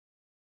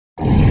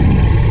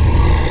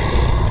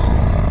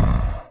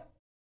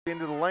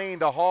Into the lane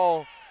to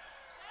Hall.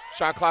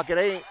 Shot clock at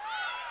 8.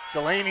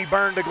 Delaney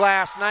burned to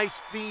glass. Nice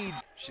feed.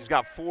 She's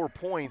got 4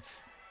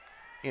 points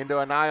into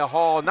Anaya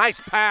Hall.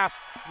 Nice pass.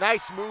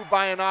 Nice move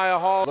by Anaya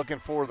Hall. Looking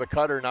for the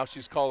cutter. Now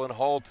she's calling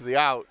Hall to the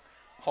out.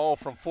 Hall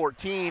from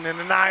 14, and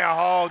Anaya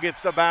Hall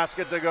gets the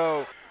basket to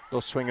go.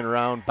 They'll swing it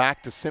around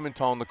back to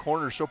Simmental in the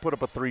corner. She'll put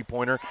up a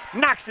three-pointer.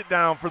 Knocks it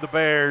down for the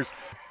Bears.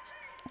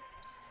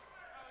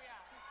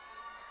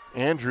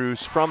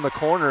 Andrews from the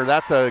corner.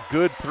 That's a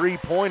good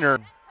three-pointer.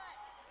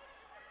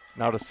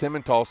 Now to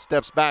Simmental,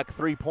 steps back,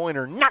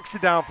 three-pointer, knocks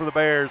it down for the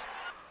Bears.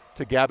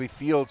 To Gabby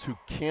Fields, who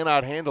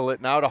cannot handle it.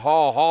 Now to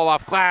Hall, Hall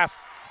off glass.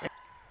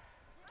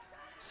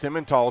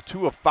 Simmental,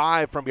 2 of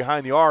 5 from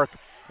behind the arc,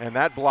 and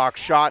that block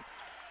shot.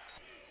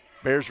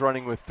 Bears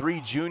running with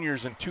 3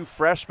 juniors and 2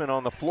 freshmen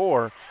on the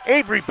floor.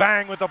 Avery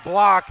Bang with a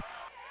block.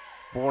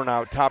 Bourne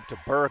out top to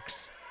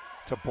Burks,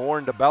 to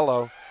Bourne to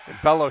Bello, and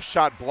Bello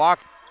shot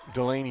blocked.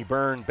 Delaney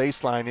Byrne,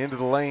 baseline into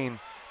the lane.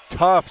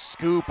 Tough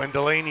scoop, and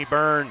Delaney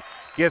Byrne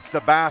gets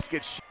the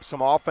basket.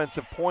 Some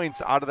offensive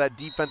points out of that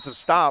defensive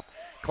stop.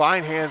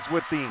 Kleinhands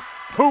with the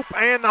hoop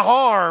and the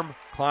harm.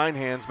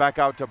 Kleinhands back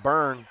out to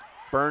Byrne.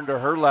 Byrne to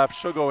her left.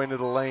 She'll go into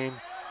the lane,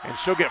 and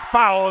she'll get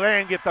fouled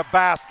and get the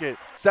basket.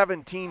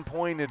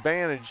 17-point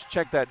advantage.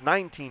 Check that,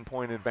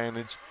 19-point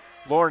advantage.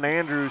 Lauren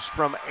Andrews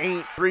from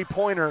 8.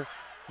 Three-pointer.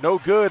 No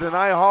good.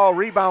 Anaya Hall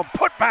rebound.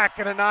 Put back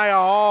in Anaya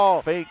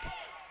Hall. Fake.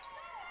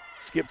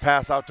 Skip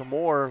pass out to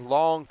Moore.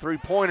 Long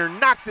three-pointer.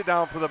 Knocks it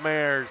down for the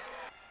Mares.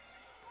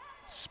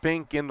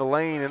 Spink in the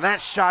lane, and that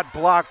shot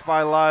blocked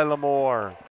by Lila Moore.